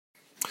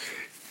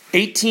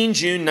18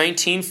 June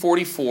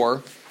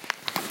 1944,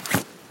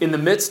 in the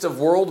midst of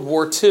World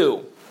War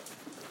II,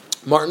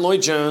 Martyn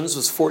Lloyd-Jones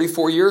was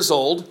 44 years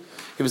old.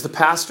 He was the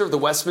pastor of the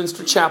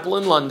Westminster Chapel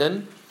in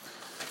London.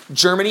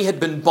 Germany had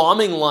been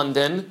bombing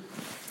London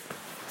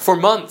for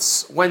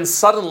months when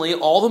suddenly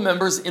all the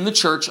members in the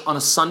church on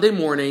a Sunday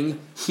morning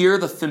hear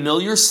the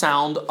familiar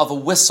sound of a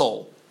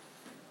whistle.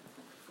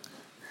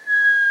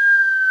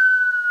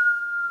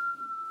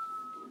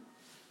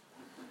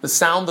 The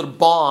sound that a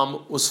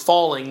bomb was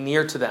falling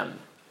near to them.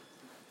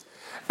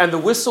 And the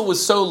whistle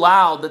was so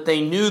loud that they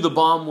knew the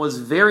bomb was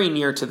very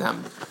near to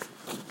them.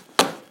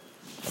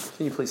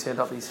 Can you please hand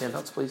out these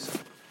handouts, please?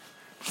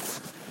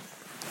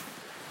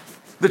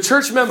 The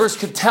church members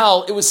could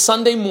tell it was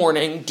Sunday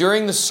morning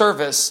during the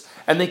service,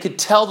 and they could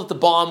tell that the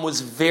bomb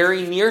was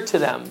very near to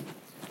them.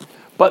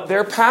 But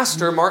their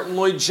pastor, Martyn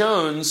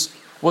Lloyd-Jones,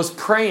 was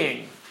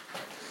praying.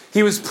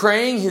 He was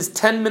praying his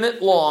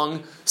 10-minute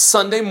long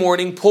Sunday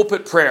morning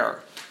pulpit prayer.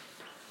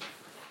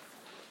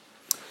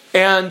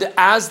 And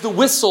as the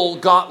whistle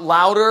got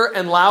louder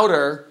and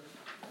louder,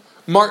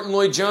 Martyn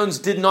Lloyd-Jones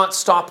did not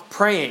stop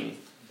praying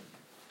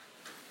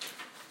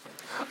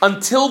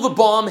until the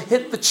bomb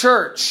hit the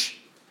church,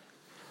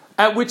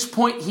 at which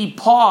point he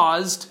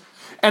paused,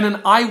 and an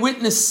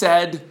eyewitness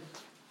said,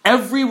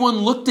 everyone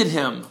looked at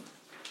him,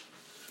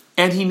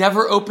 and he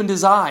never opened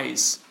his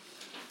eyes.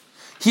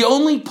 He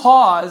only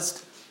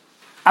paused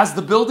as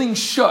the building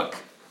shook,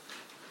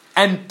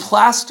 and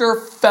plaster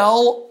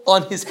fell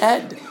on his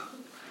head.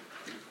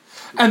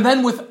 And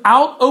then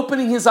without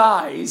opening his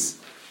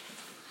eyes,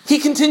 he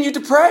continued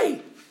to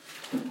pray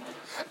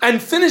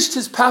and finished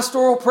his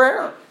pastoral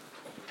prayer.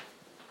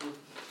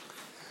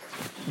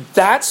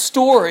 That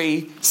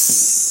story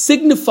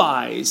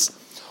signifies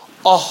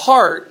a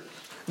heart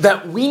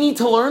that we need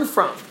to learn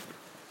from.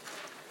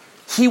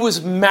 He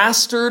was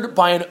mastered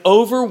by an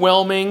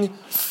overwhelming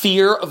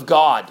fear of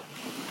God.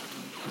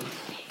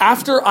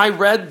 After I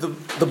read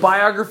the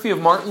biography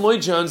of Martyn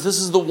Lloyd-Jones, this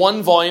is the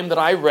one volume that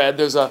I read.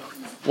 There's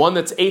one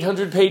that's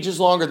 800 pages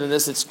longer than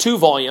this. It's 2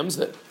 volumes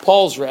that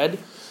Paul's read.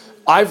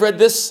 I've read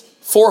this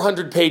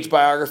 400-page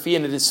biography,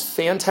 and it is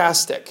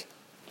fantastic.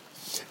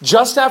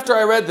 Just after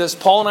I read this,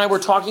 Paul and I were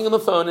talking on the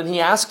phone, and he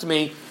asked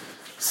me,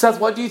 Seth,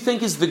 what do you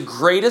think is the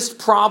greatest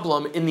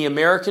problem in the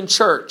American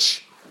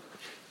church?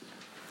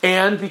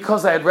 And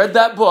because I had read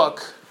that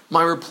book,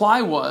 my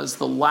reply was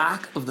the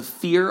lack of the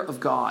fear of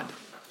God.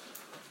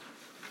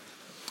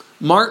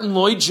 Martyn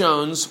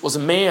Lloyd-Jones was a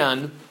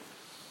man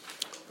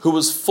who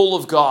was full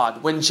of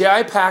God. When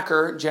J.I.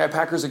 Packer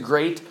is a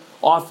great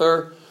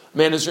author,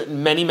 man who's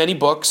written many, many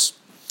books.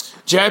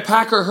 J.I.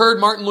 Packer heard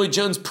Martyn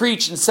Lloyd-Jones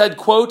preach and said,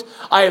 quote,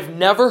 I have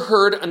never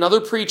heard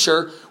another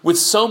preacher with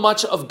so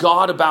much of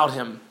God about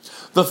him.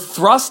 The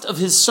thrust of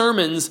his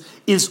sermons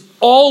is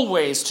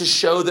always to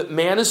show that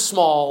man is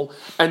small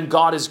and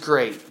God is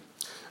great.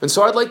 And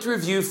so I'd like to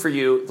review for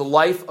you the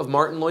life of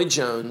Martyn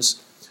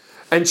Lloyd-Jones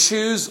and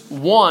choose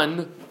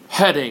one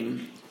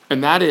heading,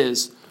 and that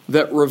is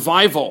that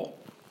revival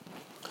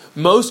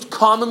most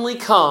commonly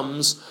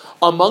comes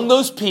among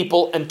those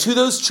people and to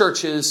those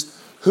churches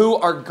who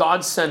are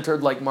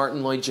God-centered like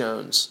Martyn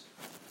Lloyd-Jones.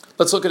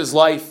 Let's look at his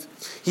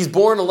life. He's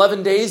born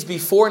 11 days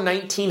before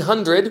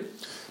 1900,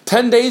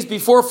 10 days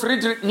before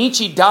Friedrich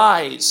Nietzsche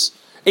dies,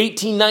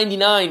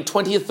 1899,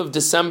 20th of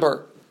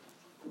December.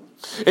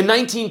 In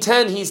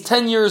 1910, he's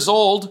 10 years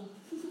old,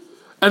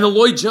 and the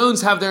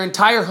Lloyd-Jones have their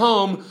entire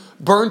home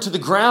burned to the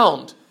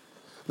ground.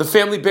 The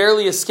family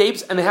barely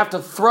escapes, and they have to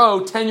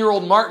throw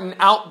 10-year-old Martyn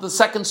out the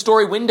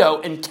second-story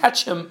window and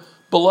catch him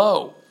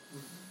below.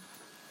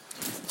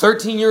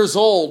 13 years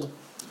old,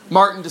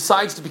 Martyn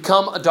decides to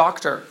become a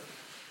doctor.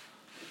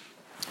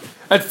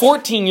 At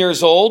 14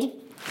 years old,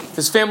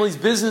 his family's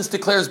business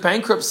declares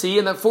bankruptcy,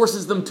 and that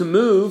forces them to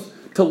move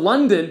to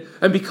London.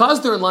 And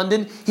because they're in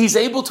London, he's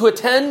able to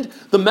attend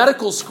the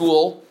medical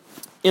school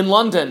in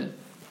London.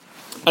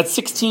 At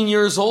 16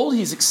 years old,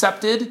 he's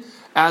accepted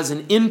as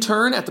an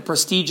intern at the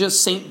prestigious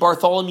St.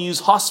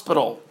 Bartholomew's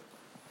Hospital.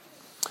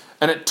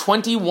 And at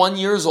 21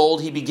 years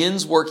old, he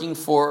begins working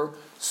for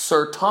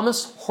Sir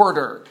Thomas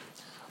Horder,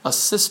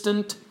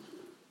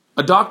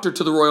 a doctor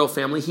to the royal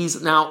family.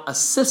 He's now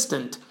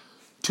assistant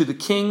to the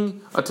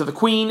king, to the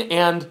queen,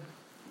 and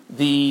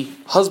the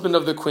husband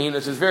of the queen,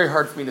 which is very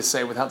hard for me to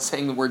say without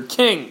saying the word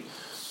king,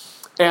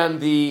 and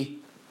the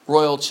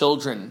royal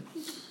children.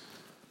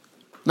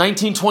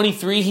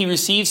 1923, he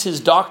receives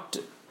his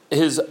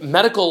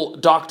medical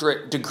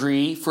doctorate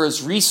degree for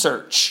his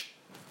research.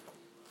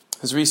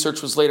 His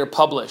research was later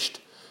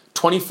published.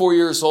 24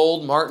 years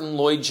old, Martyn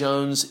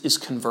Lloyd-Jones is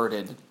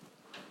converted.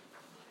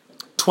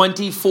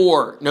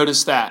 24,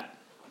 notice that.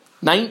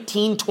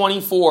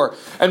 1924.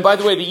 And by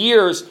the way, the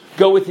years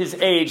go with his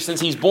age.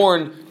 Since he's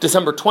born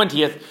December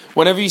 20th,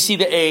 whenever you see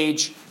the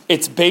age,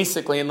 it's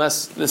basically,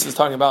 unless this is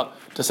talking about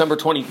December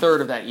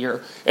 23rd of that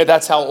year,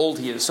 that's how old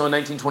he is. So in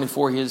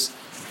 1924, he is,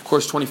 of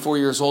course, 24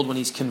 years old when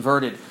he's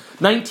converted.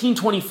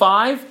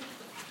 1925,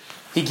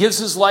 he gives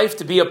his life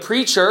to be a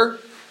preacher,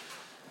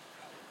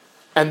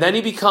 and then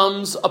he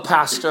becomes a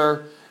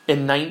pastor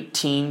in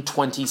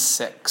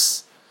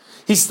 1926.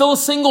 He's still a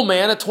single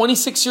man at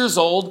 26 years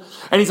old,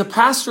 and he's a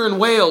pastor in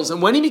Wales.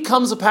 And when he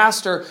becomes a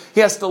pastor,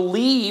 he has to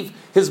leave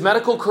his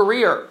medical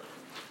career.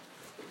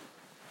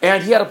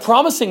 And he had a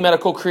promising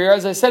medical career.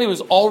 As I said, he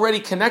was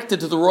already connected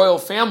to the royal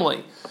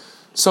family.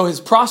 So his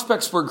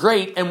prospects were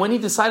great. And when he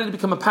decided to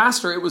become a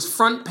pastor, it was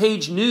front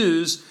page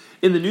news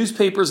in the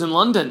newspapers in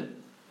London.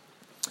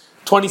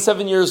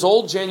 27 years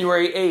old,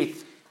 January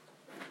 8th.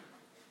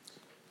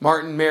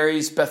 Martin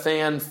marries Beth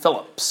Ann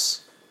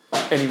Phillips.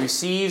 And he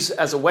receives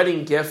as a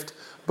wedding gift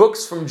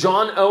books from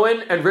John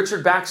Owen and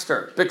Richard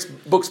Baxter.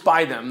 Books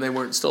by them. They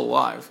weren't still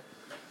alive.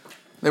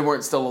 They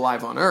weren't still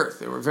alive on earth.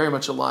 They were very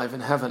much alive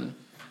in heaven.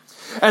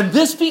 And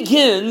this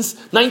begins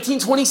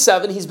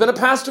 1927. He's been a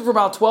pastor for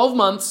about 12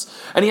 months.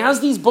 And he has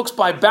these books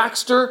by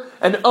Baxter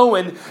and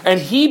Owen. And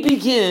he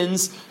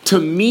begins to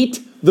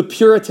meet the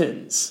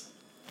Puritans.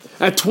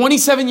 At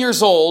 27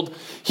 years old,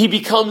 he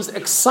becomes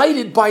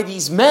excited by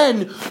these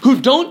men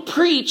who don't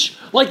preach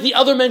like the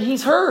other men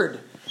he's heard.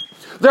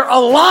 They're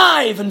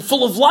alive and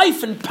full of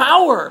life and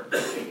power.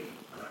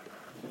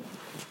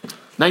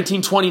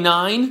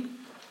 1929,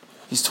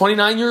 he's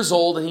 29 years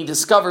old and he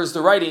discovers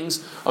the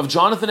writings of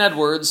Jonathan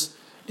Edwards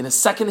in a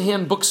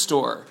secondhand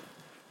bookstore.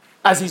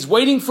 As he's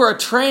waiting for a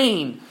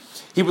train,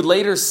 he would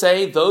later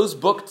say, "Those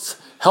books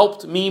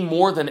helped me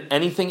more than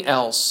anything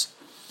else."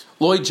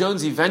 Lloyd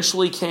Jones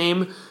eventually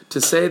came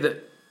to say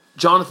that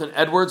Jonathan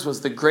Edwards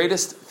was the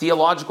greatest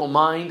theological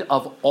mind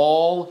of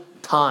all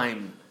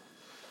time.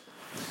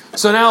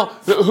 So now,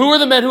 who are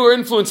the men who are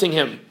influencing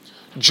him?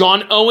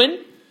 John Owen,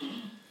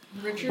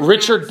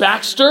 Richard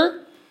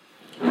Baxter,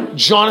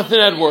 Jonathan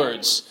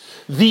Edwards.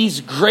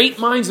 These great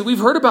minds that we've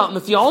heard about in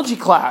the theology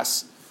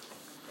class.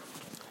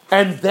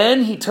 And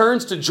then he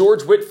turns to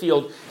George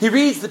Whitefield. He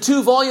reads the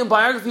 2-volume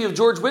biography of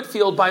George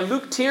Whitefield by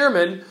Luke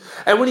Tierman.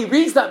 And when he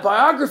reads that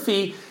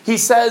biography, he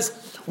says,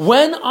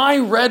 "When I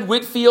read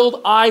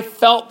Whitefield, I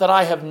felt that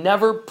I have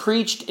never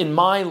preached in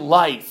my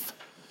life."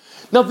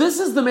 Now, this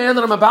is the man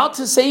that I'm about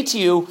to say to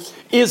you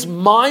is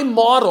my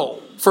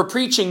model for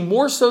preaching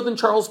more so than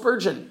Charles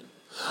Spurgeon.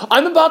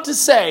 I'm about to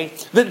say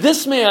that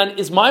this man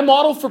is my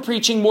model for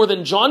preaching more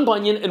than John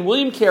Bunyan and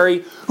William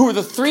Carey, who are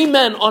the 3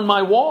 men on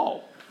my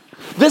wall.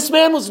 This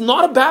man was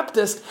not a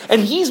Baptist,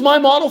 and he's my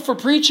model for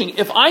preaching.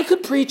 If I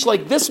could preach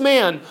like this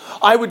man,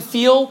 I would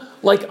feel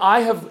like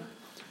I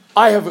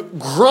have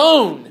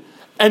grown,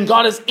 and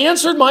God has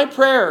answered my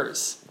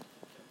prayers.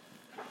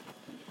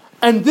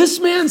 And this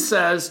man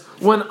says,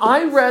 when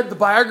I read the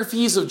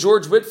biographies of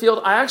George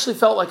Whitefield, I actually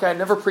felt like I had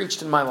never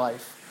preached in my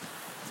life.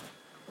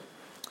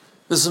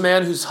 This is a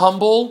man who's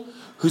humble,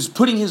 who's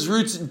putting his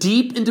roots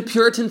deep into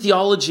Puritan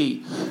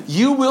theology.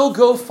 You will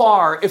go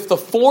far if the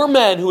 4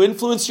 men who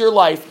influence your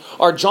life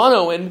are John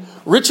Owen,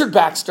 Richard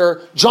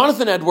Baxter,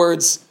 Jonathan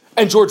Edwards,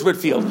 and George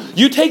Whitefield.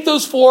 You take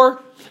those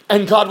 4,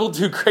 and God will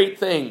do great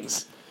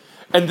things.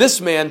 And this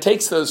man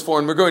takes those 4,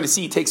 and we're going to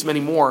see he takes many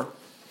more.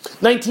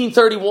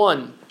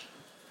 1931.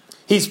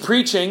 He's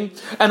preaching,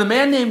 and a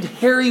man named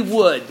Harry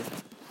Wood,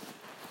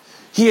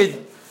 he had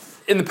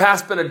in the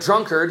past been a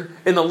drunkard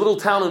in the little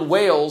town in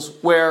Wales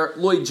where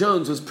Lloyd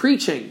Jones was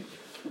preaching.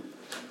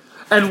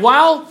 And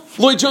while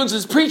Lloyd Jones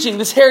is preaching,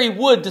 this Harry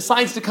Wood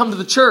decides to come to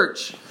the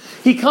church.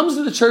 He comes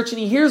to the church and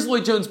he hears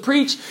Lloyd Jones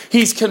preach.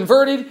 He's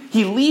converted.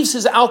 He leaves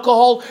his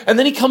alcohol, and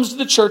then he comes to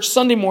the church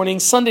Sunday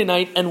morning, Sunday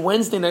night, and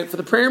Wednesday night for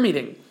the prayer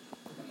meeting.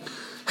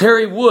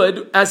 Harry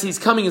Wood, as he's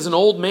coming, is an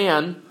old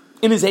man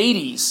in his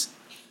 80s.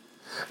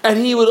 And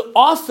he would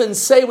often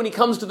say when he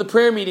comes to the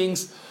prayer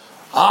meetings,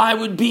 "I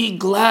would be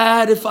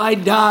glad if I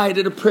died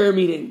at a prayer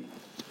meeting.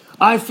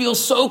 I feel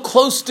so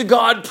close to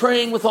God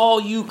praying with all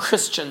you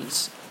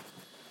Christians."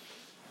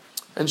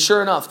 And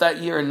sure enough,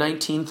 that year in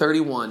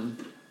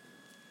 1931,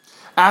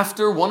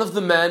 after one of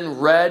the men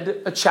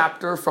read a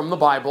chapter from the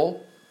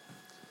Bible,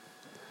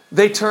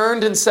 they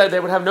turned and said they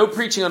would have no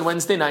preaching on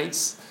Wednesday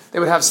nights. They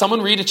would have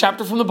someone read a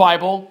chapter from the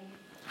Bible,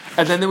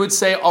 and then they would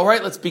say, "All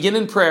right, let's begin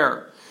in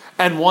prayer."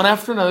 And one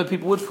after another,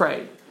 people would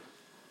pray.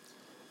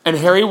 And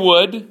Harry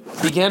Wood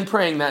began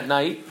praying that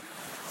night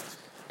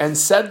and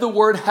said the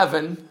word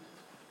heaven.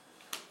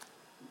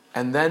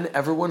 And then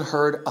everyone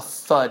heard a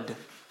thud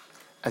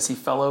as he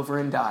fell over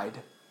and died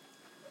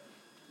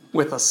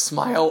with a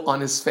smile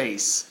on his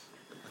face.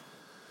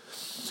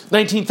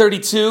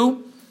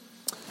 1932,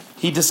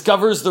 he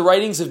discovers the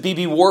writings of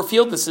B.B.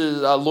 Warfield. This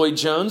is Lloyd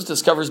Jones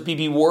discovers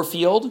B.B.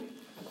 Warfield.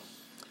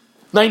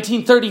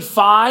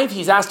 1935,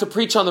 he's asked to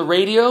preach on the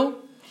radio.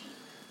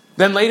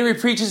 Then later he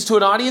preaches to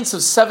an audience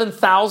of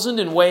 7,000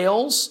 in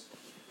Wales.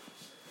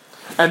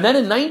 And then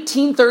in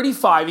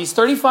 1935, he's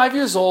 35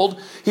 years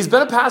old. He's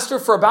been a pastor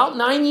for about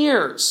 9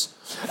 years.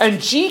 And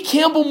G.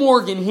 Campbell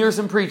Morgan hears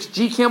him preach.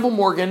 G. Campbell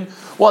Morgan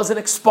was an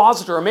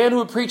expositor, a man who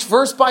would preach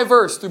verse by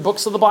verse through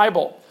books of the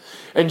Bible.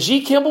 And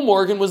G. Campbell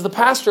Morgan was the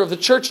pastor of the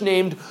church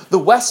named the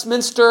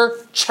Westminster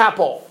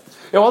Chapel.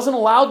 It wasn't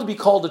allowed to be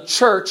called a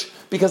church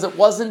because it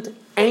wasn't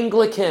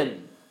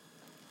Anglican.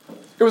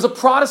 It was a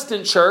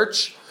Protestant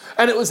church.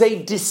 and it was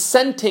a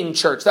dissenting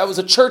church. That was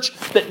a church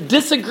that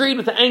disagreed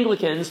with the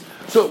Anglicans,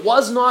 so it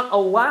was not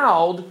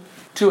allowed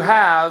to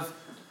have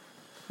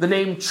the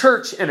name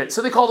church in it.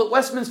 So they called it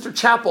Westminster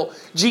Chapel.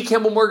 G.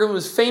 Campbell Morgan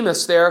was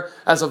famous there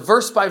as a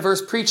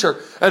verse-by-verse preacher.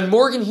 And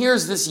Morgan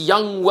hears this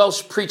young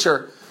Welsh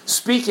preacher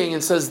speaking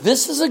and says,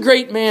 this is a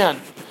great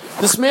man.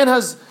 This man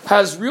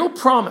has real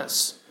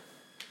promise.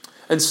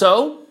 And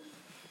so,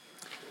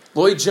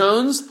 Lloyd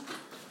Jones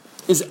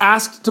is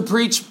asked to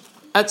preach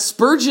at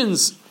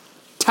Spurgeon's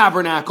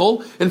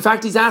tabernacle. In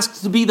fact, he's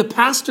asked to be the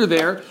pastor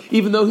there,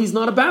 even though he's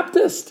not a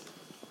Baptist.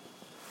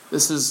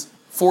 This is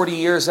 40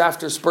 years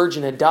after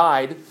Spurgeon had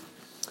died.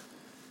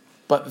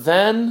 But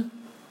then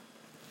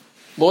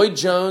Lloyd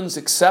Jones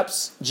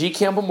accepts G.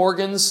 Campbell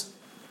Morgan's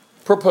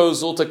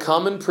proposal to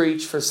come and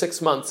preach for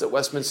 6 months at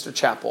Westminster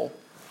Chapel.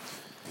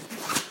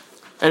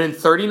 And in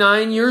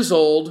 39 years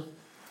old,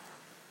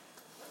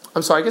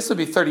 I guess it would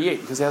be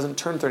 38 because he hasn't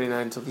turned 39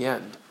 until the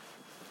end.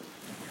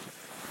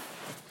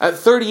 At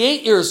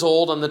 38 years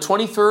old, on the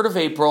 23rd of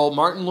April,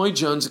 Martyn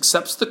Lloyd-Jones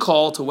accepts the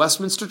call to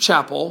Westminster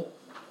Chapel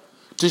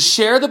to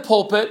share the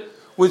pulpit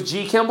with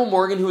G. Campbell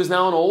Morgan, who is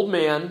now an old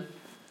man,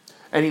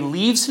 and he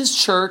leaves his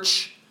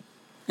church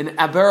in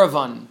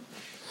Aberavon.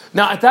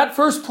 Now, at that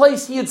first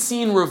place, he had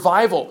seen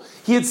revival.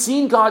 He had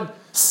seen God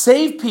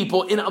save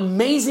people in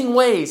amazing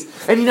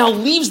ways. And he now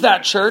leaves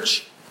that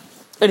church,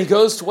 and he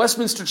goes to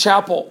Westminster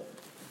Chapel.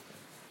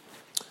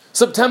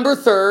 September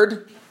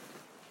 3rd,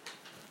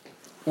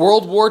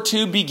 World War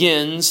II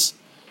begins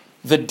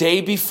the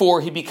day before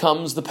he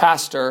becomes the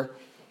pastor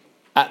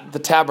at the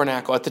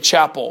tabernacle, at the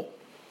chapel.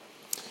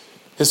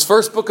 His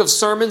first book of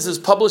sermons is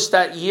published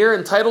that year,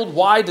 entitled,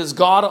 Why Does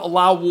God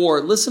Allow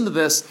War? Listen to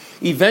this.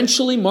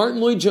 Eventually,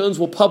 Martyn Lloyd-Jones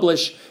will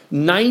publish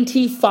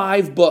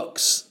 95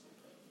 books.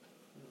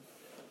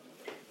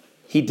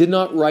 He did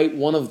not write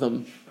one of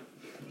them.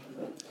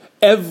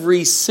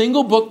 Every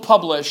single book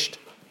published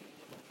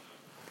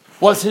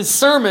was his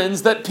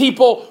sermons that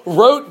people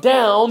wrote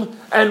down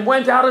and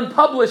went out and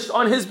published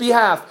on his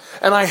behalf.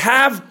 And I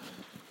have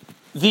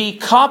the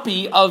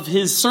copy of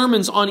his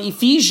sermons on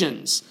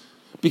Ephesians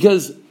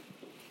because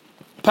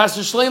Pastor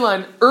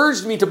Schleyline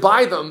urged me to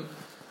buy them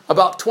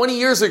about 20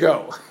 years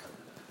ago.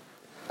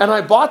 And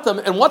I bought them.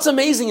 And what's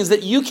amazing is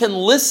that you can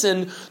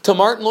listen to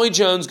Martyn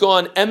Lloyd-Jones. Go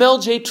on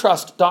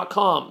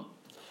mljtrust.com.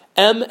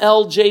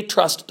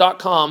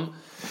 mljtrust.com.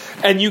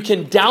 And you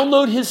can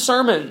download his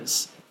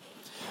sermons.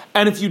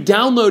 And if you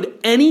download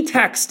any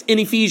text in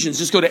Ephesians,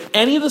 just go to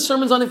any of the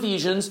sermons on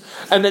Ephesians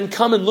and then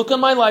come and look on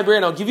my library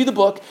and I'll give you the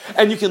book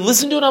and you can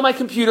listen to it on my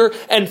computer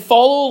and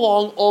follow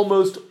along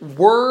almost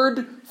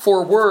word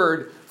for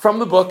word from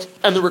the book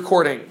and the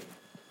recording.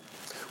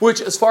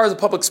 Which, as far as a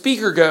public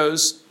speaker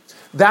goes,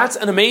 that's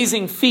an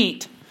amazing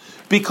feat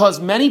because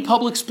many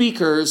public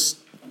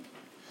speakers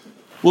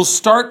will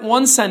start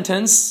one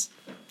sentence,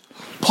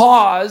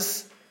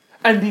 pause,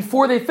 and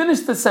before they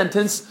finish the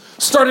sentence,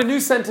 start a new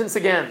sentence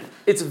again.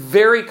 It's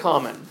very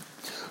common.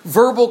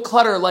 Verbal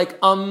clutter like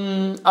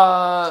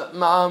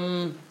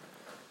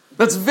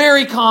that's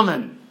very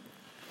common.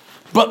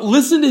 But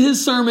listen to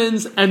his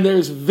sermons and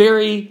there's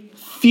very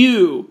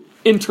few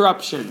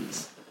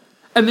interruptions.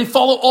 And they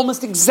follow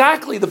almost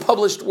exactly the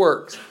published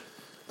works.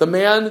 The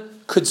man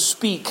could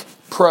speak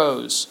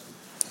prose.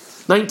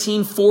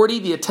 1940,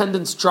 the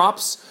attendance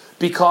drops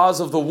because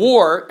of the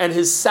war and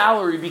his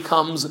salary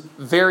becomes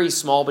very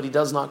small, but he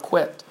does not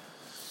quit.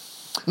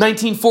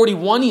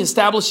 1941, he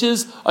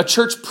establishes a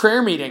church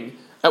prayer meeting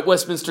at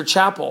Westminster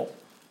Chapel,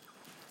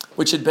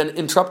 which had been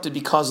interrupted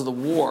because of the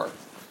war.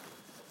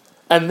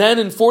 And then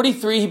in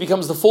 43, he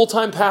becomes the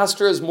full-time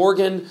pastor as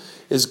Morgan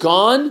is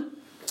gone.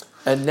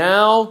 And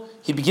now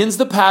he begins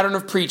the pattern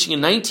of preaching.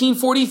 In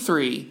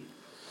 1943,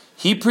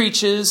 he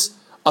preaches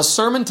a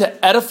sermon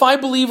to edify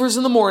believers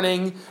in the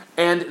morning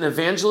and an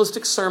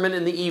evangelistic sermon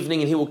in the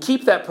evening. And he will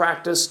keep that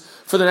practice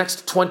for the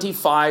next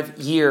 25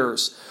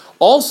 years.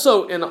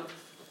 Also in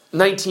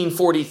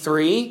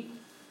 1943,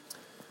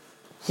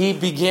 he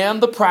began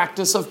the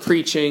practice of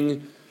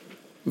preaching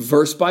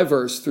verse by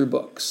verse through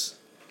books.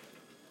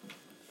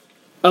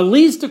 At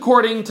least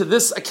according to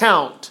this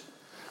account,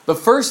 the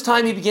first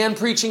time he began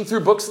preaching through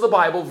books of the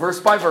Bible, verse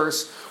by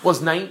verse,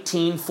 was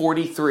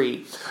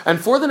 1943. And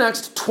for the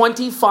next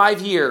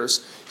 25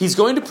 years, he's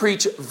going to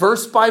preach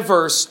verse by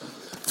verse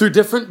through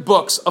different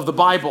books of the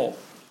Bible.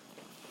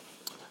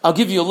 I'll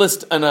give you a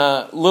list and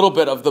a little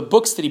bit of the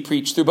books that he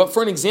preached through. But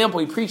for an example,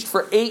 he preached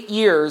for 8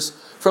 years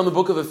from the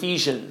book of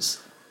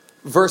Ephesians,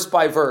 verse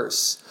by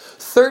verse.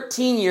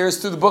 13 years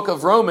through the book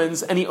of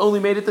Romans, and he only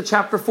made it to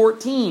chapter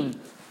 14.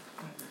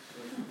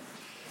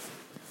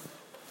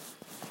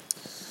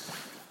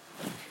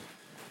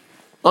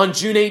 On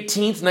June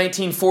 18th,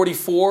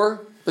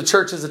 1944, the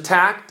church is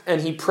attacked,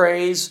 and he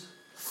prays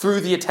through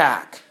the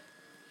attack.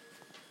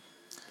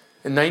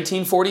 In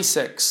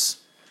 1946,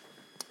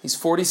 he's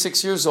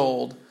 46 years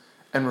old,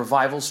 and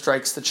revival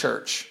strikes the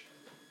church.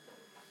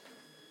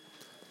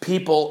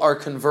 People are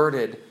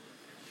converted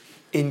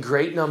in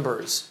great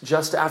numbers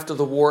just after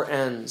the war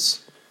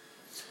ends.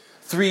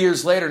 3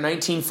 years later,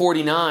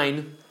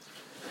 1949,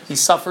 he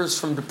suffers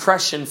from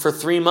depression for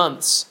 3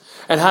 months.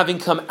 And having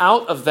come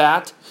out of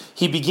that,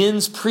 he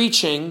begins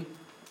preaching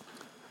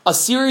a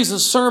series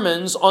of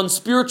sermons on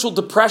spiritual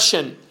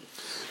depression.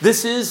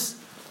 This is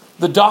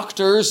the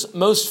doctor's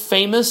most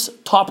famous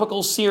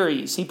topical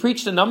series. He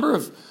preached a number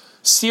of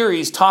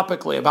series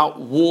topically about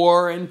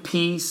war and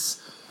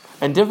peace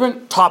and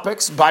different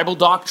topics, Bible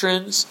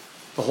doctrines,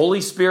 the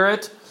Holy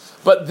Spirit.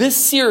 But this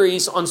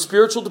series on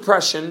spiritual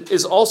depression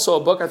is also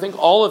a book. I think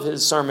all of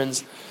his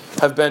sermons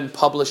have been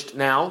published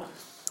now.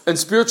 And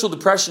Spiritual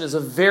Depression is a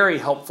very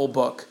helpful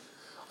book.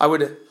 I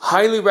would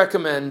highly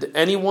recommend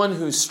anyone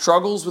who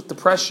struggles with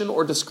depression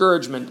or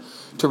discouragement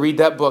to read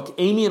that book.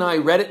 Amy and I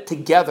read it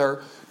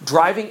together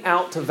driving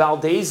out to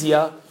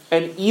Valdesia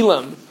and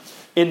Elam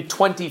in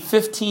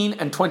 2015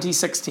 and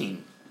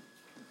 2016.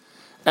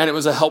 And it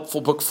was a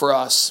helpful book for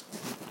us.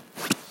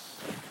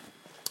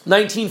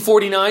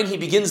 1949, he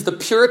begins the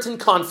Puritan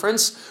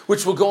Conference,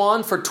 which will go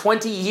on for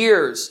 20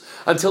 years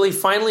until he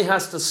finally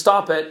has to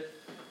stop it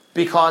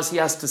because he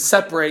has to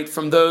separate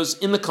from those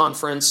in the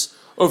conference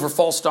over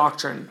false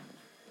doctrine.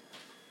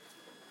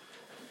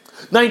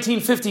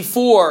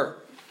 1954,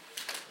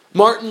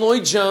 Martin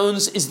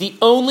Lloyd-Jones is the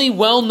only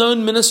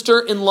well-known minister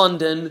in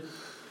London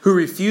who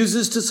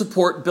refuses to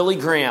support Billy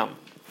Graham.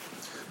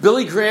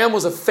 Billy Graham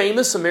was a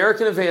famous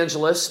American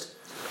evangelist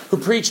who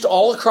preached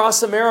all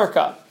across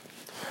America.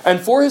 And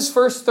for his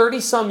first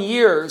 30-some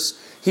years,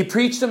 he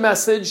preached a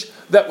message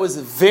that was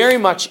very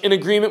much in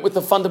agreement with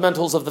the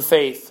fundamentals of the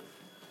faith.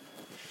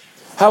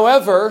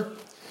 However,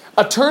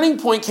 a turning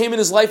point came in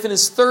his life in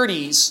his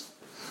 30s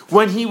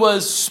when he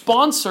was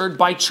sponsored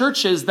by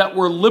churches that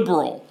were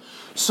liberal.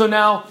 So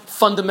now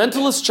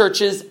fundamentalist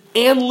churches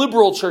and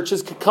liberal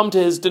churches could come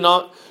to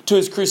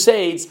his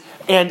crusades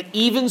and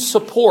even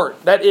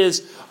support. That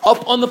is,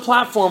 up on the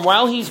platform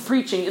while he's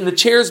preaching, in the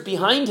chairs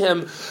behind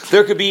him,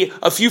 there could be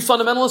a few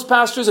fundamentalist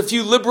pastors, a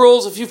few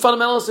liberals, a few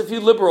fundamentalists, a few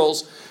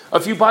liberals, a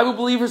few Bible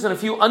believers, and a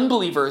few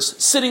unbelievers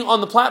sitting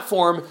on the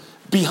platform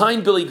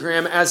behind Billy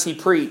Graham as he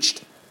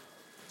preached.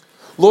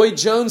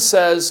 Lloyd-Jones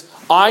says,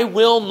 "I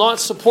will not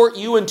support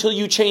you until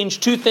you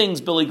change 2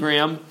 things, Billy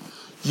Graham.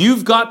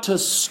 You've got to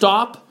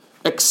stop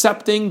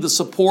accepting the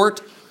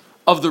support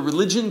of the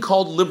religion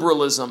called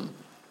liberalism.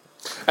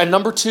 And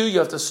number 2, you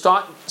have to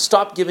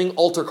stop giving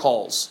altar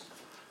calls."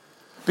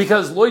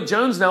 Because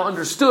Lloyd-Jones now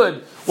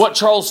understood what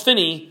Charles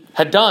Finney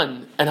had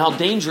done and how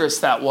dangerous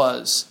that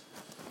was.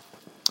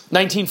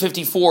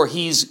 1954,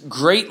 he's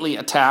greatly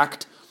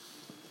attacked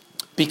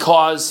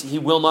because he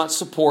will not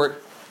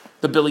support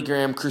the Billy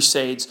Graham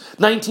Crusades.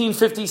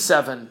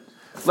 1957,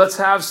 let's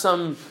have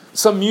some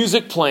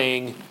music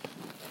playing.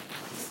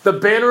 The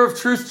Banner of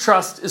Truth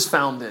Trust is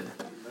founded.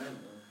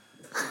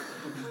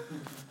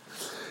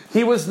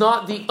 He was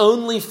not the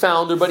only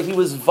founder, but he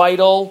was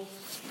vital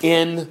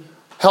in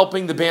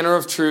helping the Banner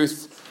of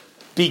Truth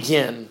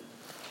begin.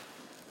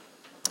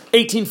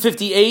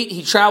 1858,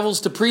 he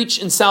travels to preach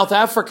in South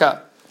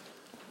Africa.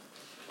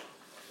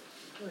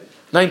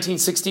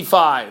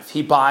 1965,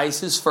 he buys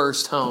his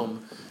first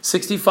home.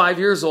 65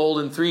 years old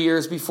and 3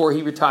 years before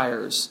he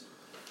retires.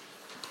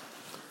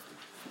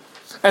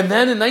 And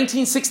then in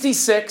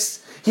 1966,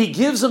 he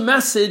gives a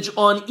message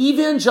on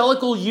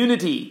evangelical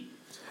unity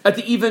at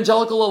the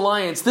Evangelical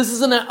Alliance. This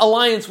is an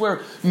alliance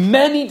where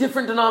many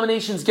different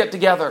denominations get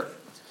together.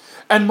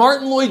 And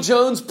Martin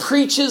Lloyd-Jones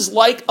preaches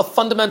like a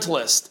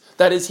fundamentalist.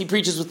 That is, he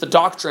preaches with the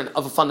doctrine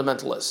of a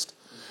fundamentalist,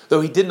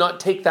 though he did not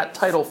take that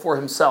title for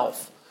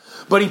himself.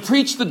 But he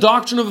preached the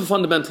doctrine of a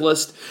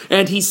fundamentalist,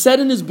 and he said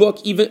in his book,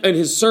 even in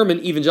his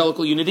sermon,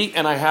 Evangelical Unity,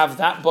 and I have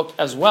that book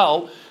as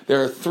well.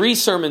 There are 3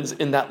 sermons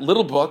in that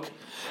little book,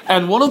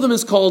 and one of them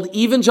is called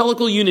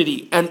Evangelical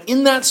Unity. And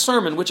in that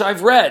sermon, which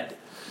I've read,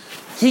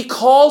 he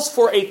calls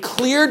for a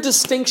clear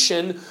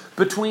distinction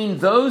between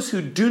those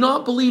who do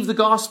not believe the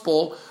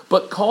gospel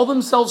but call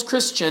themselves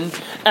Christian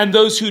and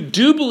those who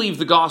do believe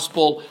the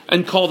gospel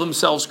and call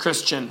themselves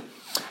Christian.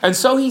 And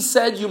so he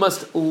said, you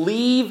must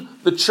leave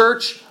the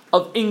Church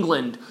of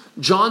England.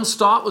 John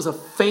Stott was a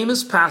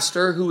famous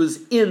pastor who was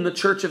in the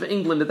Church of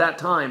England at that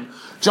time.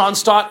 John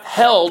Stott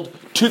held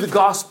to the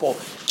gospel.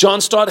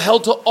 John Stott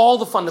held to all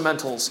the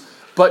fundamentals.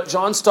 But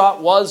John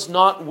Stott was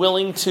not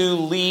willing to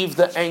leave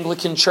the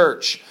Anglican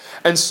Church.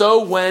 And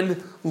so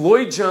when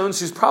Lloyd-Jones,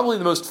 who's probably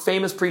the most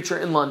famous preacher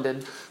in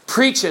London,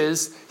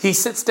 preaches, he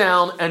sits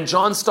down and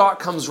John Stott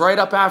comes right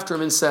up after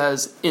him and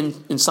says,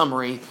 in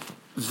summary,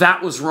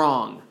 that was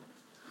wrong.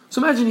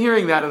 So imagine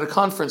hearing that at a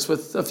conference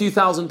with a few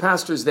thousand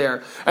pastors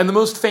there. And the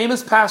most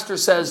famous pastor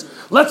says,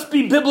 let's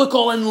be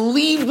biblical and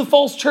leave the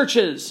false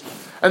churches.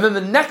 And then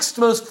the next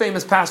most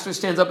famous pastor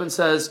stands up and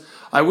says,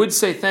 I would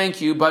say thank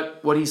you, but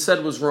what he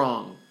said was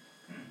wrong.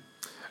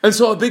 And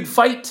so a big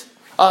fight,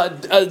 a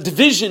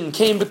division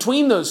came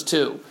between those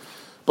two.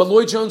 But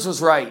Lloyd-Jones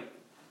was right.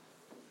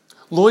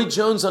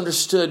 Lloyd-Jones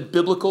understood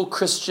biblical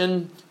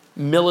Christian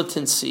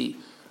militancy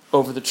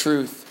over the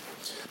truth.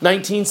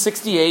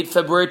 1968,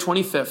 February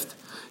 25th,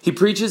 he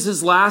preaches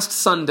his last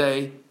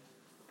Sunday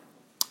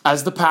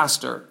as the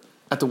pastor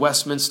at the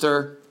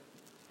Westminster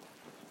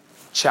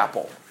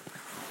Chapel.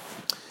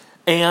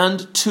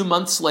 And 2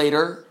 months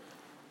later,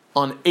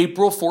 on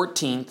April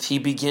 14th, he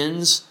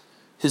begins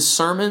his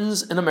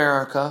sermons in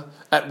America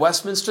at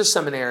Westminster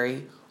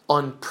Seminary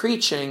on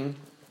preaching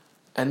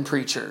and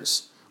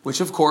preachers,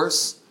 which of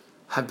course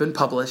have been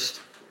published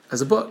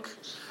as a book.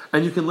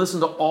 And you can listen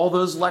to all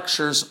those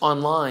lectures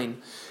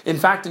online. In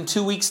fact, in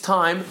 2 weeks'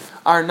 time,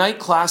 our night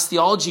class,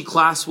 theology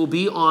class, will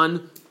be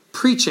on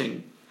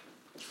preaching.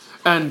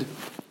 And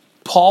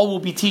Paul will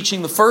be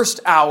teaching the first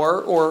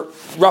hour, or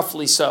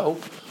roughly so,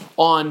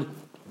 on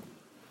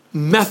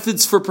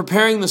methods for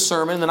preparing the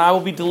sermon. Then I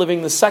will be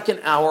delivering the second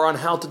hour on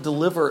how to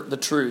deliver the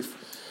truth.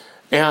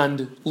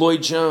 And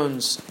Lloyd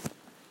Jones'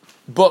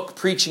 book,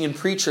 Preaching and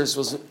Preachers,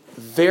 was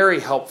very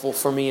helpful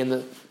for me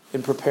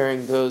in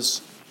preparing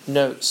those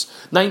notes.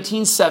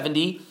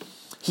 1970,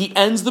 he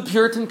ends the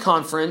Puritan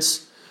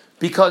Conference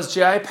because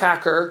J.I.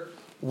 Packer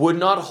would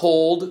not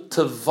hold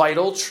to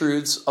vital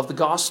truths of the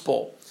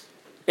gospel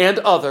and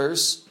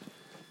others,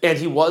 and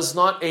he was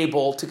not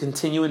able to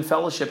continue in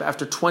fellowship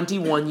after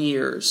 21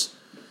 years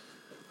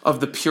of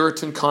the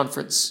Puritan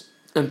Conference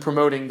and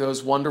promoting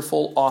those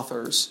wonderful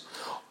authors.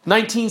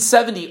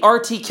 1970,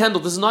 R.T.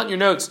 Kendall, this is not in your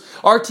notes,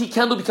 R.T.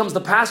 Kendall becomes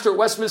the pastor at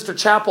Westminster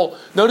Chapel.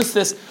 Notice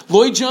this,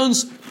 Lloyd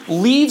Jones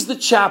leaves the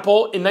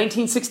chapel in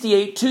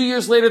 1968. 2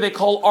 years later, they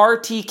call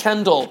R.T.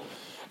 Kendall.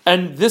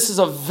 And this is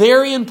a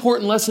very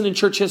important lesson in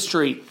church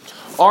history.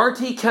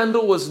 R.T.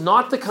 Kendall was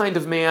not the kind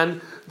of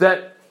man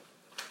that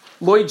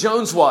Lloyd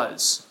Jones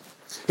was.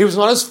 He was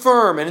not as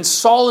firm and as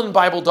solid in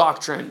Bible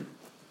doctrine.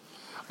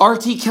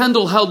 R.T.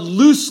 Kendall held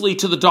loosely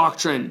to the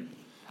doctrine.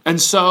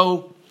 And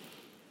so,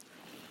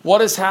 what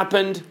has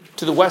happened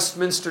to the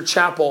Westminster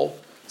Chapel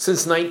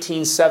since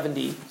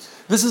 1970?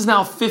 This is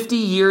now 50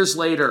 years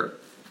later.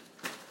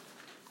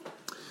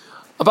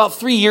 About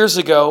 3 years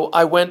ago,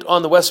 I went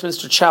on the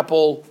Westminster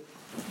Chapel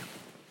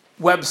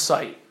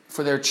website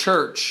for their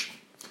church.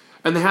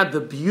 And they had the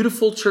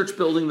beautiful church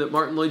building that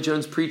Martin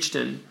Lloyd-Jones preached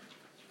in.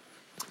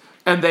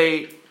 And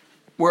they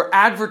were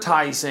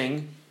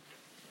advertising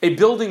a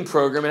building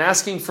program and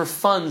asking for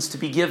funds to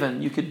be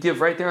given. You could give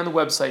right there on the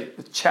website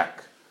with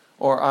check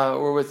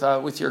or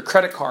with your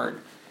credit card.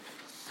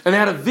 And they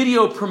had a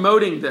video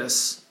promoting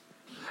this.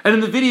 And in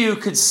the video, you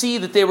could see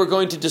that they were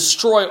going to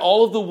destroy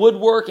all of the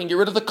woodwork and get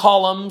rid of the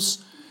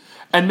columns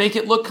and make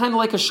it look kind of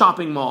like a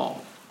shopping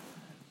mall.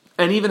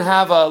 And even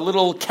have a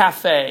little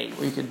cafe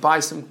where you could buy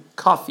some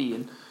coffee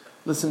and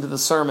listen to the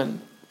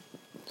sermon.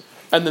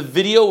 And the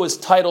video was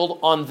titled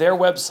on their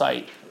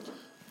website,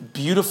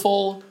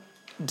 Beautiful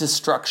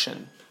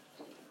Destruction.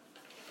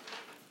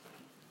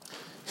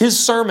 His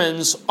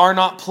sermons are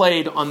not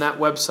played on that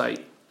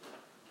website.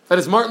 That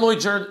is, Martin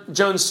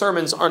Lloyd-Jones'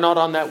 sermons are not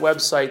on that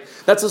website.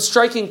 That's a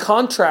striking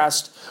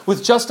contrast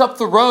with just up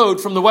the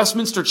road from the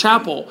Westminster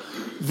Chapel,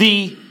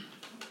 the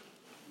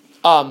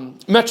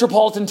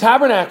Metropolitan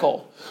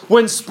Tabernacle.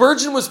 When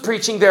Spurgeon was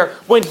preaching there,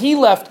 when he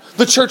left,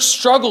 the church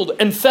struggled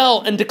and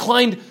fell and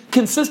declined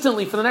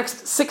consistently for the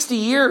next 60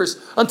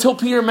 years until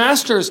Peter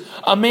Masters,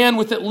 a man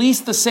with at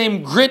least the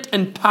same grit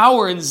and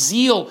power and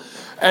zeal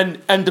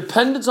and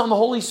dependence on the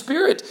Holy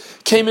Spirit,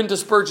 came into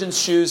Spurgeon's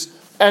shoes.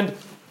 And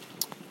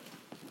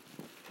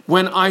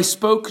when I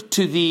spoke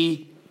to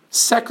the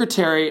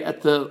secretary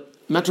at the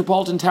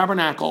Metropolitan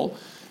Tabernacle,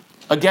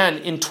 again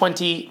in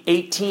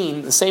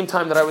 2018, the same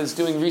time that I was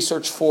doing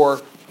research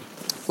for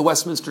the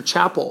Westminster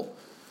Chapel,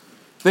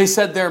 they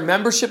said their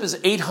membership is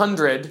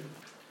 800,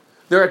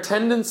 their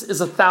attendance is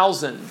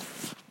 1,000.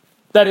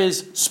 That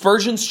is,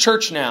 Spurgeon's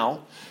church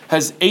now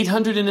has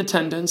 800 in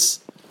attendance,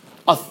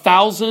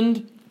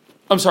 800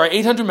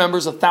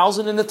 members,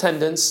 1,000 in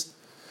attendance,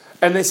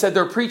 and they said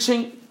they're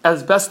preaching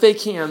as best they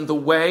can the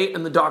way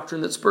and the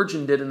doctrine that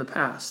Spurgeon did in the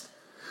past.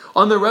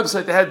 On their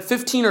website, they had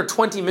 15 or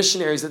 20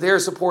 missionaries that they are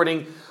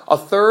supporting a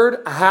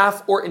third, a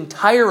half, or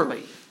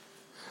entirely.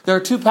 There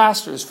are 2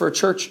 pastors for a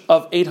church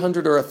of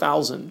 800 or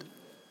 1,000.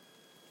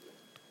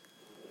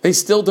 They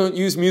still don't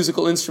use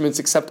musical instruments,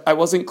 except I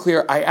wasn't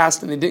clear. I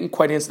asked and they didn't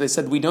quite answer. They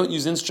said, we don't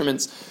use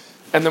instruments.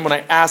 And then when I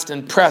asked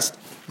and pressed,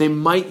 they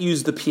might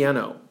use the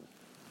piano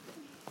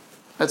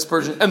at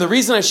Spurgeon. And the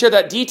reason I share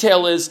that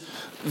detail is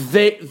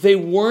they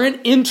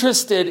weren't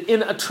interested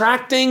in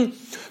attracting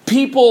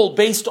people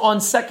based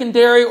on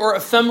secondary or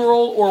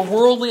ephemeral or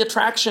worldly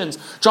attractions.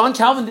 John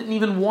Calvin didn't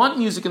even want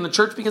music in the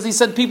church because he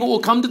said people will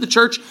come to the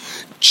church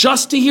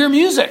just to hear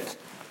music.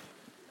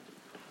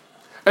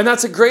 And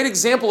that's a great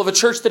example of a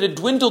church that had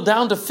dwindled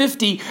down to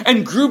 50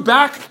 and grew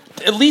back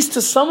at least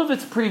to some of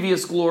its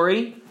previous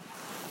glory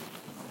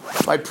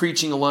by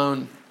preaching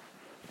alone.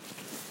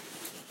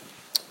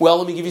 Well,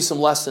 let me give you some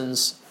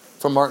lessons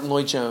from Martin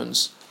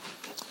Lloyd-Jones.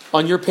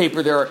 On your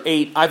paper, there are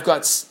 8. I've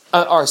got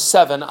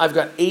 7. I've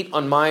got 8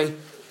 on my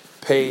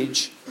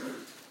page.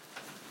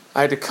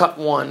 I had to cut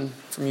one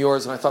from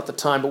yours, and I thought the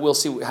time, but we'll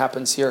see what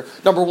happens here.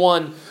 Number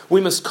 1,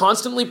 we must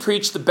constantly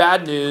preach the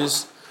bad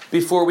news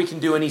before we can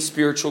do any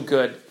spiritual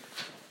good.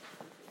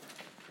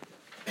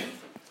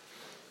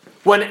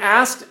 When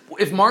asked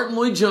if Martin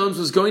Lloyd-Jones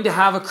was going to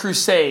have a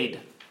crusade,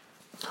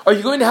 are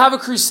you going to have a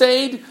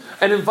crusade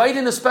and invite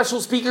in a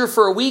special speaker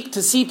for a week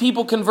to see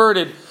people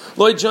converted?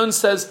 Lloyd Jones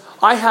says,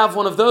 I have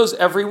one of those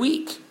every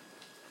week.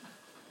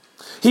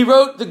 He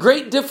wrote, the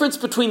great difference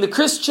between the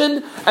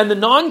Christian and the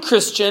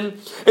non-Christian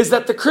is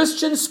that the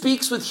Christian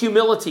speaks with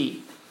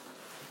humility.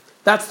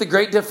 That's the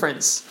great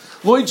difference.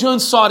 Lloyd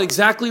Jones saw it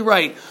exactly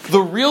right.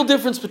 The real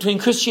difference between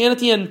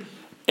Christianity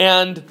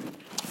and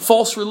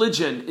false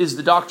religion is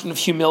the doctrine of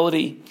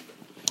humility.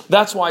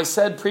 That's why I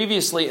said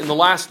previously in the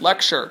last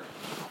lecture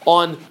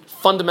on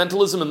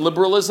fundamentalism and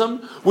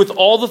liberalism, with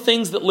all the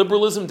things that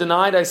liberalism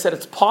denied, I said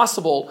it's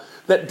possible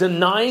that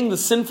denying the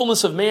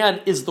sinfulness of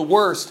man is the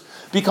worst.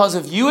 Because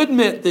if you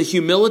admit the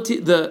humility,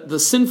 the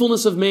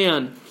sinfulness of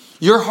man,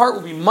 your heart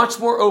will be much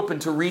more open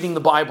to reading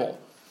the Bible.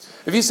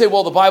 If you say,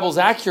 well, the Bible's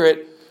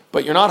accurate,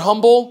 but you're not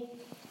humble,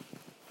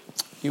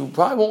 you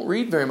probably won't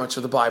read very much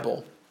of the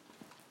Bible.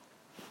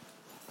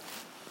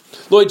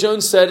 Lloyd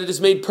Jones said, it is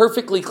made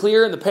perfectly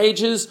clear in the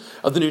pages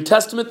of the New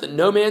Testament that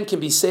no man can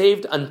be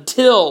saved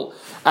until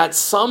at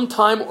some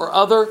time or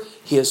other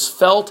he has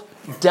felt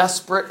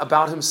desperate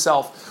about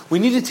himself. We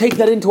need to take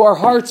that into our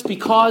hearts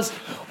because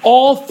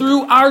all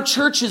through our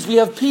churches we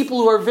have people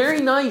who are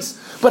very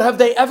nice, but have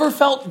they ever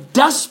felt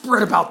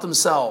desperate about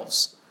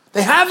themselves?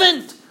 They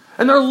haven't,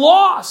 and they're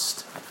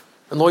lost.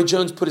 And Lloyd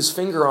Jones put his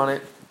finger on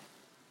it.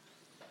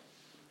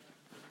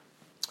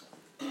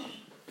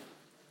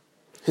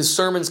 His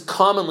sermons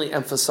commonly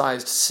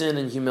emphasized sin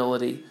and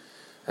humility,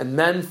 and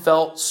men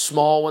felt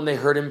small when they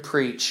heard him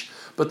preach.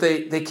 But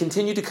they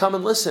continued to come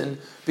and listen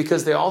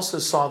because they also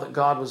saw that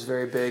God was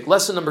very big.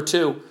 Lesson number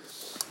 2,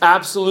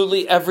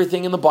 absolutely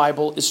everything in the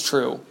Bible is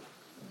true.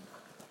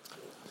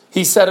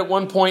 He said at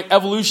one point,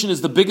 evolution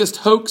is the biggest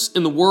hoax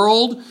in the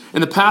world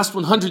in the past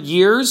 100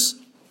 years.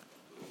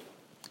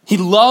 He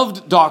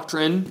loved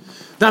doctrine.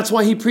 That's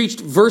why he preached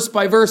verse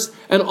by verse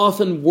and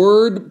often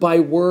word by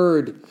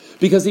word,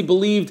 because he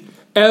believed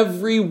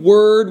every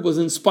word was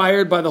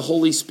inspired by the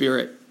Holy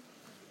Spirit.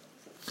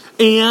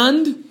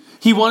 And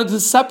he wanted to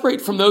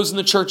separate from those in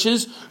the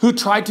churches who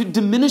tried to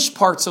diminish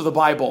parts of the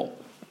Bible.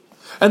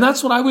 And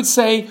that's what I would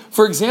say,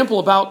 for example,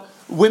 about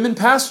women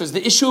pastors.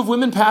 The issue of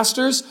women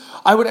pastors,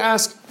 I would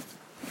ask,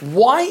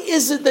 why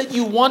is it that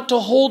you want to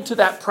hold to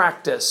that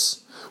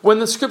practice when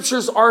the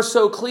scriptures are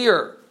so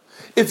clear?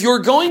 If you're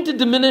going to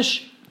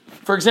diminish,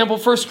 for example,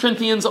 1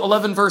 Corinthians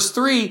 11 verse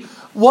 3,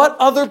 what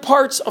other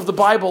parts of the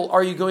Bible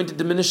are you going to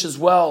diminish as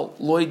well?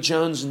 Lloyd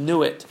Jones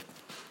knew it.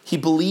 He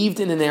believed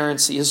in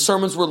inerrancy. His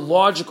sermons were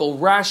logical,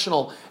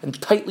 rational,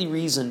 and tightly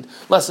reasoned.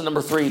 Lesson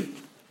number 3.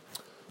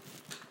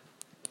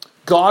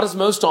 God is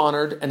most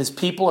honored and his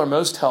people are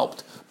most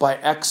helped by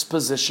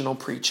expositional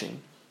preaching.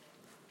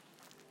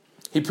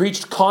 He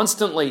preached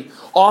constantly.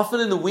 Often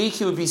in the week,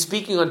 he would be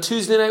speaking on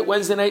Tuesday night,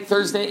 Wednesday night,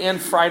 Thursday, and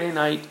Friday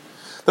night.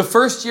 The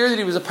first year that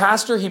he was a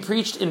pastor, he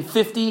preached in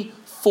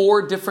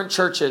 54 different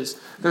churches.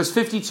 There's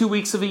 52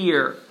 weeks of a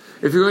year.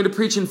 If you're going to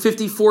preach in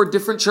 54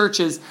 different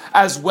churches,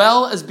 as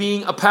well as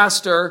being a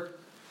pastor,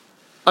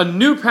 a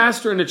new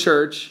pastor in a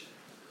church,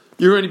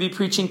 you're going to be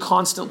preaching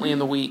constantly in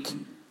the week.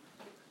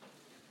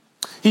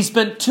 He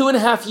spent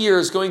 2.5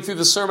 years going through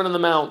the Sermon on the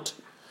Mount.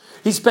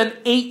 He spent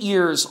 8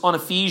 years on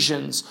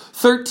Ephesians,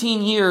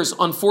 13 years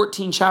on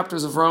 14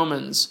 chapters of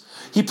Romans.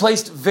 He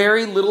placed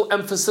very little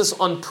emphasis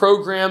on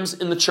programs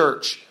in the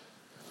church.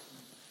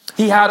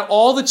 He had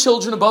all the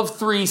children above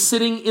 3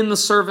 sitting in the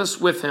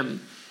service with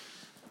him.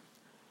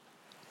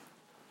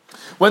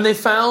 When they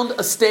found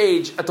a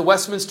stage at the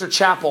Westminster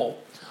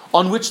Chapel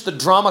on which the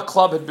drama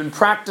club had been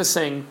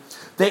practicing,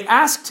 they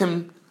asked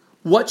him,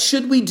 what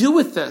should we do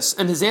with this?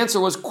 And his answer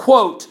was,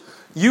 quote,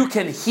 you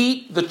can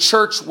heat the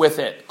church with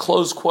it,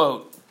 close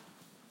quote.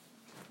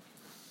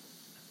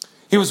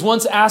 He was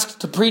once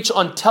asked to preach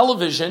on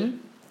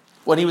television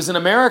when he was in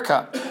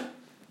America.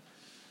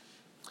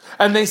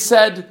 And they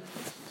said,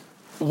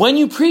 when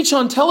you preach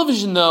on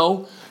television,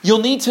 though, you'll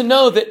need to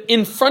know that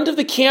in front of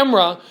the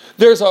camera,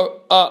 there's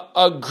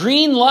a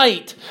green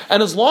light.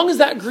 And as long as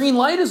that green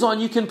light is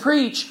on, you can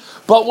preach.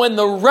 But when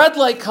the red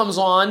light comes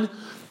on,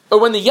 or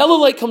when the yellow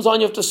light comes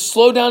on, you have to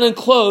slow down and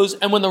close.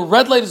 And when the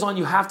red light is on,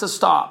 you have to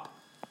stop.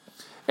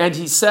 And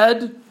he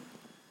said,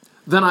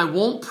 then I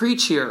won't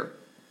preach here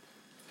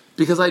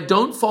because I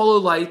don't follow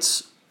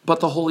lights,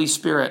 but the Holy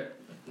Spirit.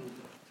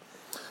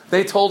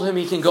 They told him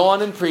he can go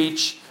on and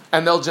preach,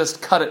 and they'll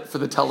just cut it for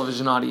the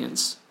television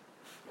audience.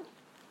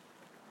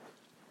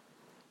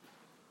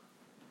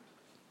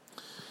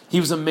 He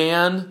was a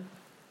man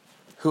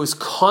who was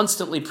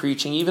constantly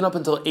preaching, even up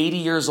until 80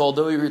 years old.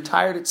 Though he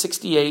retired at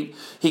 68,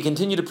 he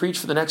continued to preach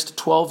for the next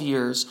 12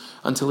 years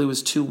until he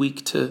was too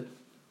weak to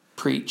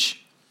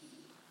preach.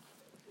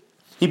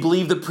 He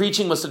believed that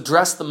preaching must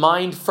address the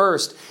mind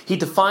first. He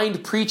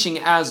defined preaching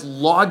as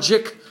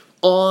logic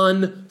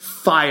on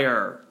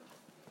fire.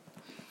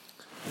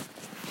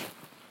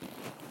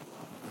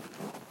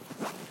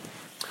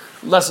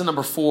 Lesson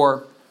number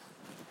 4.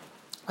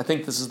 I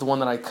think this is the one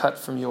that I cut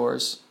from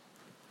yours.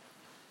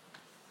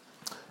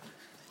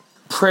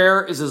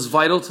 Prayer is as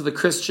vital to the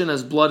Christian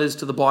as blood is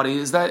to the body.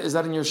 Is that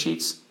in your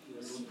sheets?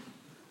 Yes.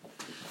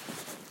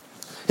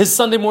 His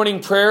Sunday morning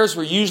prayers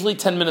were usually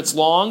 10 minutes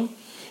long.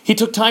 He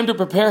took time to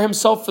prepare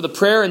himself for the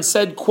prayer and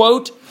said,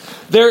 quote,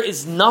 "There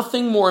is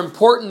nothing more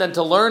important than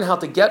to learn how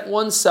to get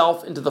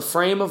oneself into the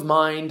frame of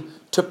mind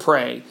to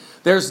pray.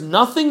 There's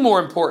nothing more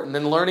important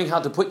than learning how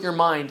to put your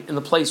mind in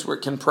the place where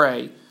it can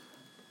pray."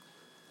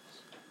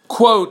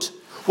 Quote,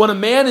 "When a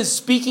man is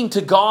speaking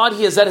to God,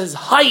 he is at his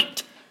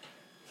height.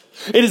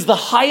 It is the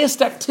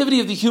highest activity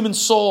of the human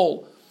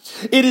soul.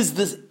 It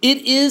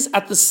is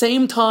at the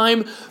same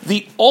time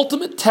the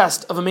ultimate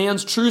test of a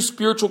man's true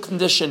spiritual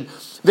condition.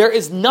 There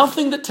is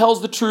nothing that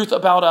tells the truth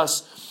about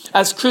us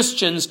as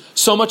Christians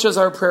so much as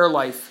our prayer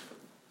life.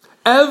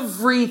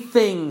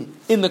 Everything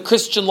in the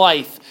Christian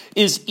life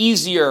is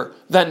easier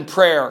than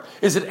prayer.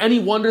 Is it any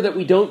wonder that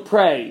we don't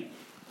pray?"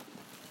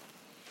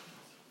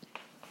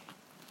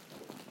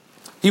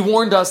 He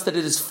warned us that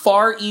it is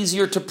far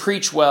easier to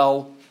preach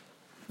well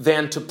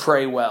than to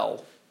pray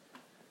well.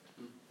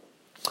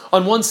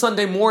 On one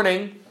Sunday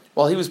morning,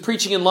 while he was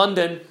preaching in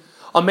London,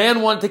 a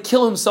man wanted to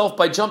kill himself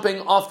by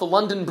jumping off the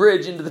London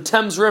Bridge into the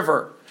Thames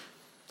River.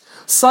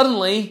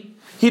 Suddenly,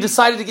 he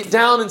decided to get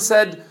down and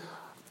said,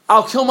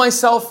 "I'll kill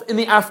myself in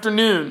the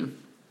afternoon."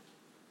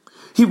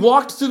 He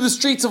walked through the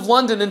streets of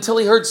London until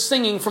he heard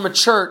singing from a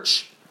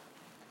church.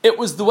 It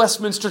was the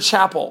Westminster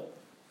Chapel.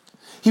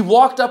 He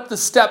walked up the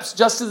steps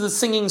just as the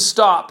singing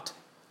stopped,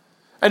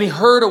 and he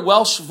heard a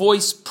Welsh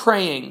voice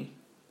praying.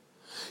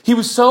 He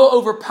was so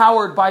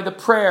overpowered by the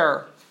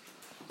prayer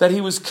that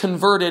he was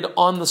converted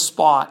on the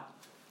spot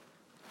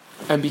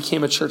and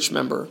became a church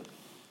member.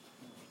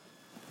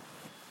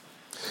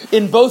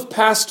 In both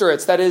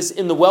pastorates, that is,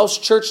 in the Welsh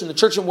church, in the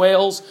church in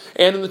Wales,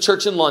 and in the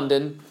church in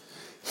London,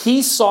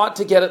 he sought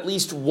to get at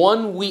least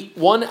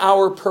 1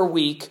 hour per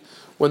week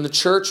when the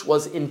church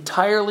was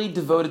entirely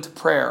devoted to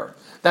prayer.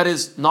 That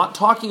is, not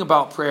talking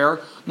about prayer,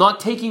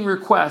 not taking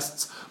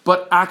requests,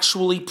 but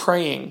actually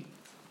praying.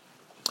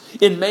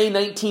 In May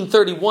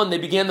 1931, they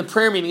began the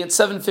prayer meeting at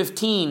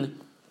 7:15.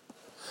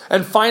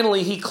 And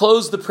finally, he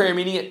closed the prayer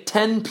meeting at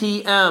 10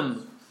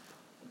 p.m.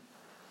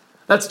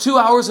 That's 2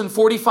 hours and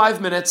 45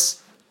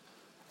 minutes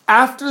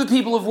after the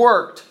people have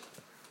worked.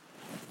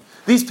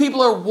 These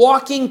people are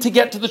walking to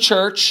get to the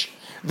church.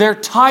 They're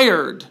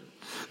tired.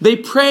 They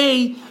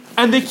pray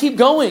and they keep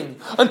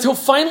going until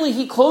finally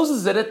he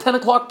closes it at 10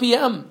 o'clock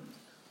p.m.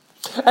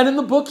 And in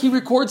the book, he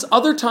records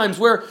other times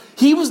where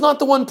he was not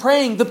the one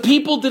praying. The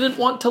people didn't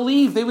want to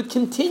leave. They would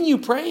continue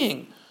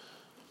praying.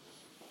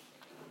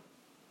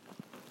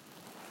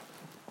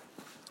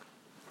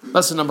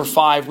 Lesson number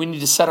 5, we need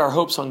to set our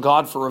hopes on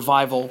God for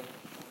revival.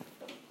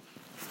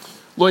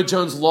 Lloyd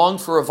Jones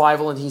longed for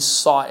revival and he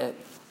saw it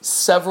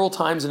several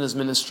times in his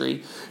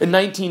ministry. In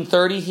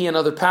 1930, he and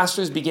other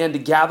pastors began to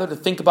gather to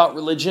think about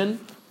religion.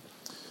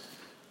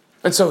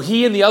 And so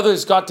he and the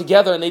others got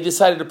together and they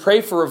decided to pray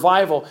for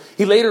revival.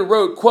 He later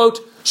wrote, quote,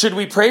 "Should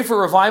we pray for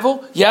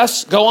revival?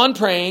 Yes, go on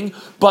praying,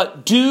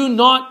 but do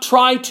not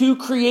try to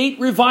create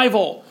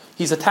revival."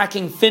 He's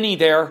attacking Finney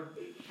there.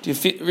 Do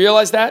you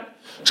realize that?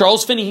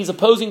 Charles Finney, he's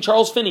opposing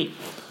Charles Finney.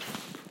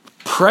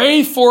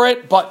 Pray for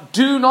it, but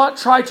do not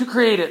try to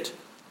create it.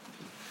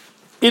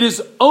 It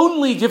is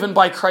only given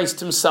by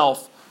Christ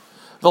himself.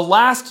 The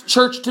last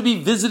church to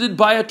be visited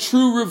by a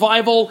true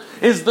revival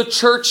is the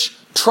church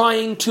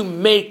trying to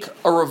make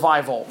a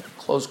revival.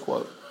 Close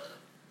quote.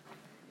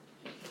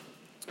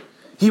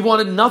 He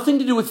wanted nothing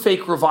to do with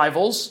fake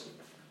revivals.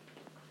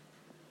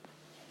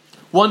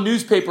 One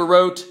newspaper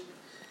wrote,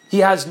 "He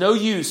has no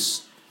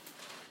use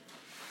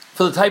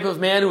for the type of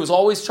man who is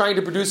always trying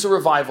to produce a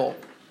revival."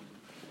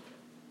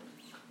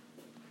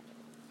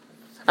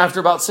 After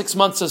about 6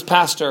 months as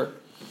pastor,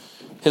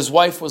 his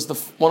wife was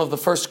one of the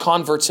first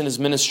converts in his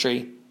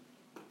ministry.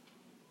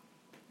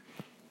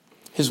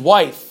 His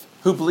wife,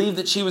 who believed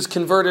that she was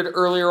converted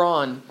earlier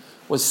on,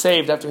 was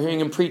saved after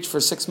hearing him preach for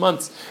 6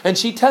 months. And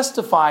she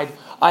testified,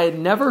 "I had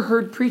never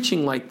heard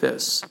preaching like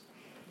this.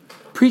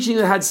 Preaching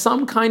that had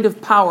some kind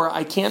of power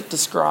I can't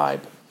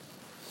describe."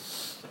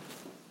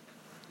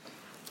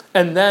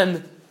 And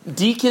then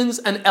deacons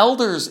and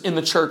elders in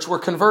the church were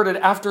converted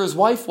after his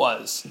wife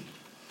was.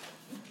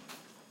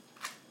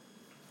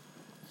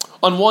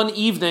 On one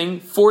evening,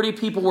 40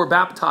 people were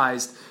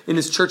baptized in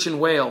his church in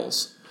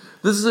Wales.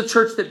 This is a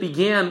church that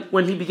began,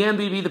 when he began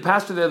to be the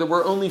pastor there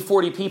were only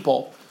 40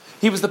 people.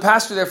 He was the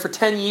pastor there for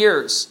 10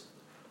 years.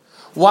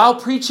 While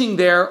preaching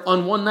there,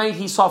 on one night,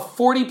 he saw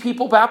 40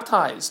 people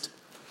baptized.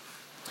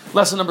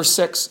 Lesson number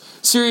 6,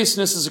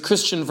 seriousness is a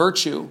Christian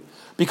virtue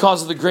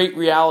because of the great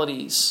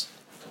realities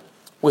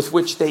with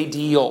which they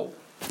deal.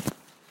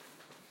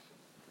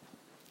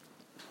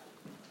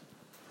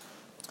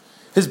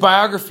 His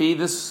biography,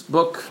 this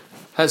book,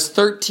 has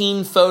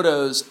 13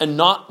 photos, and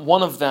not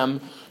one of them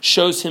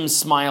shows him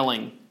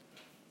smiling.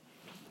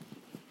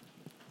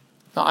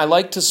 Now, I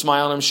like to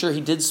smile, and I'm sure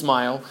he did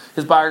smile.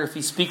 His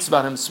biography speaks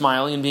about him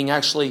smiling and being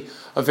actually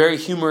a very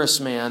humorous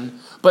man,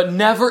 but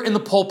never in the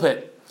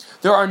pulpit.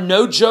 There are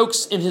no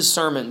jokes in his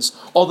sermons.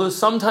 Although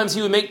sometimes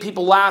he would make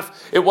people laugh,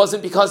 it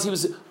wasn't because he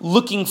was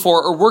looking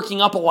for or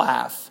working up a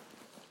laugh.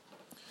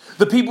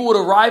 The people would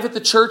arrive at the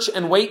church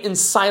and wait in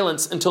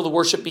silence until the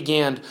worship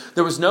began.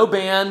 There was no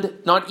band,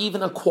 not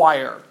even a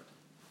choir.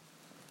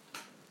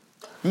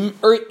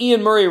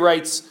 Ian Murray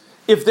writes,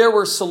 if there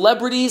were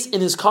celebrities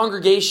in his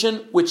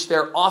congregation, which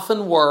there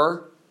often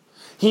were,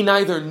 he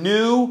neither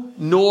knew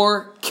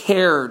nor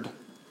cared.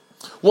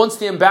 Once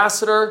the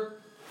ambassador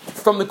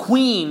from the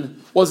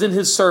Queen was in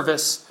his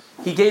service,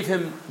 he gave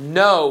him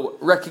no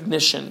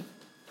recognition.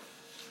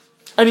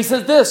 And he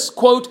says this,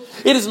 quote,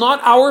 it is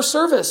not our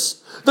service.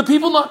 The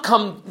people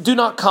do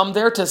not come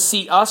there to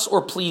see us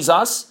or please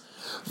us.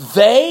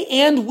 They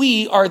and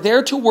we are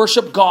there to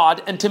worship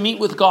God and to meet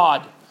with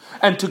God.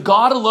 And to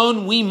God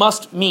alone we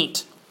must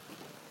meet.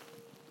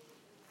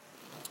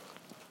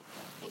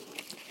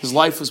 His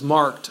life was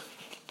marked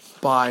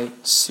by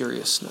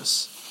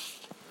seriousness.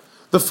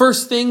 The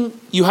first thing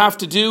you have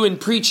to do in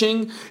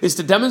preaching is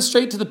to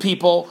demonstrate to the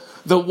people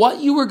that what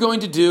you were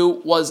going to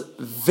do was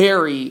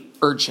very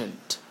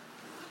urgent.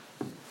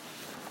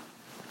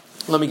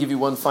 Let me give you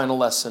one final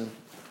lesson.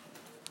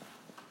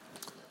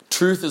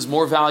 Truth is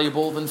more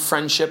valuable than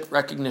friendship,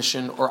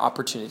 recognition, or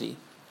opportunity.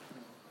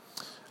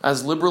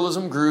 As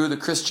liberalism grew, the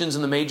Christians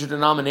in the major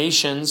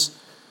denominations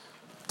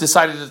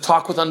decided to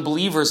talk with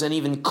unbelievers and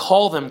even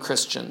call them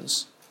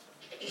Christians.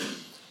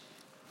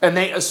 And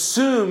they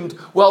assumed,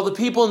 well, the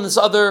people in these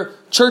other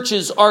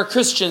churches are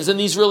Christians, and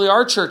these really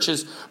are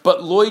churches.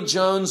 But Lloyd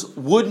Jones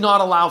would not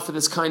allow for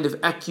this kind of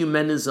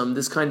ecumenism,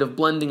 this kind of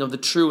blending of the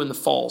true and the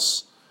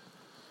false.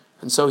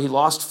 And so he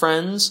lost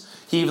friends.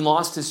 He even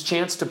lost his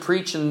chance to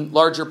preach in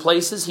larger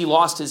places. He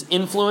lost his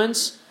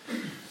influence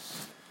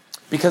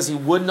because he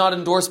would not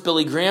endorse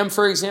Billy Graham,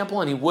 for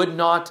example, and he would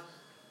not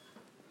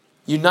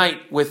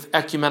unite with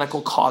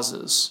ecumenical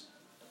causes.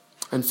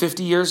 And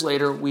 50 years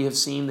later, we have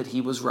seen that he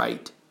was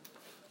right.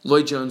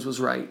 Lloyd Jones was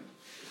right.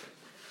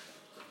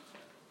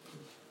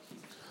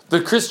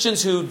 The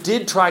Christians who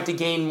did try to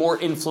gain more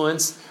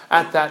influence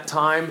at that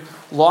time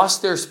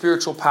lost their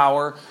spiritual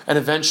power and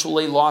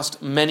eventually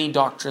lost many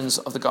doctrines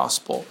of the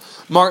gospel.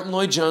 Martin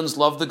Lloyd-Jones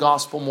loved the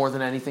gospel more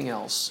than anything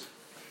else,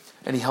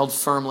 and he held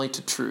firmly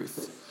to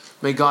truth.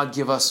 May God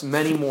give us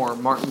many more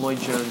Martin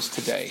Lloyd-Jones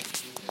today.